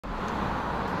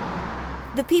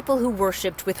The people who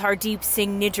worshipped with Hardeep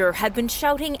Singh Nijjar had been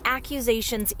shouting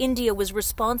accusations India was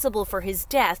responsible for his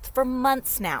death for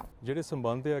months now.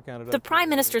 The Prime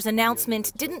Minister's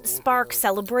announcement didn't spark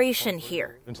celebration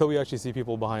here. Until we actually see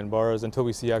people behind bars, until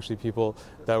we see actually people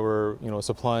that were,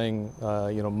 supplying,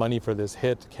 money for this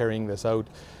hit, carrying this out,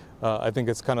 I think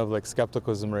it's kind of like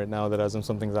skepticism right now that as if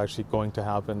something's actually going to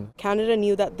happen. Canada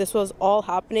knew that this was all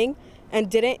happening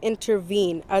and didn't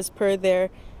intervene as per their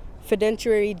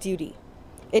fiduciary duty.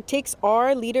 It takes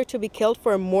our leader to be killed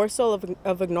for a morsel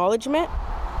of acknowledgement.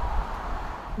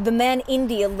 The man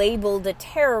India labeled a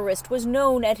terrorist was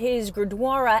known at his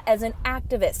Gurdwara as an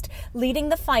activist, leading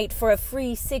the fight for a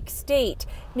free Sikh state.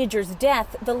 Nijjar's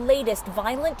death, the latest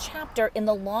violent chapter in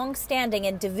the long-standing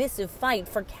and divisive fight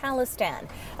for Khalistan,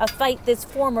 a fight this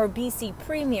former BC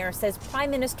Premier says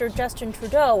Prime Minister Justin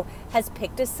Trudeau has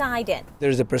picked a side in.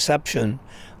 There's a perception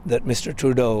that Mr.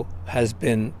 Trudeau has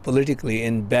been politically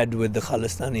in bed with the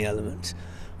Khalistani element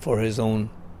for his own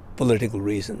political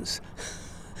reasons.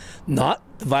 Not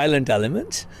the violent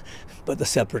elements, but the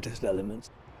separatist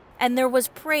elements. And there was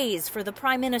praise for the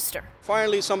Prime Minister.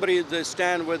 Finally, somebody to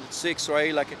stand with Sikhs,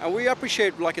 right? And we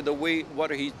appreciate the way what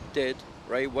he did,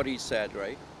 right? What he said,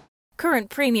 right?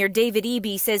 Current Premier David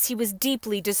Eby says he was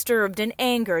deeply disturbed and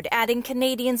angered, adding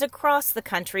Canadians across the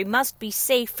country must be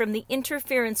safe from the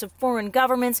interference of foreign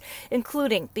governments,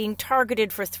 including being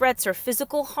targeted for threats or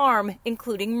physical harm,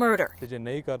 including murder.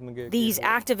 These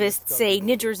activists say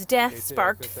Nijjar's death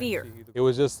sparked fear. It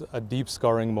was just a deep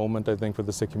scarring moment, I think, for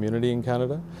the Sikh community in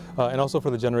Canada, and also for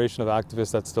the generation of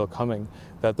activists that's still coming,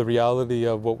 that the reality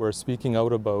of what we're speaking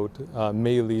out about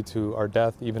may lead to our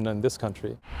death even in this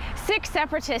country. Sikh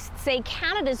separatists say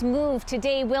Canada's move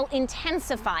today will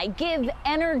intensify, give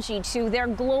energy to their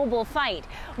global fight,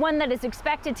 one that is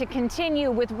expected to continue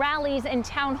with rallies and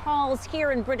town halls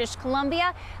here in British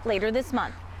Columbia later this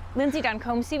month. Lindsay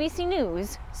Duncombe, CBC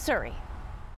News, Surrey.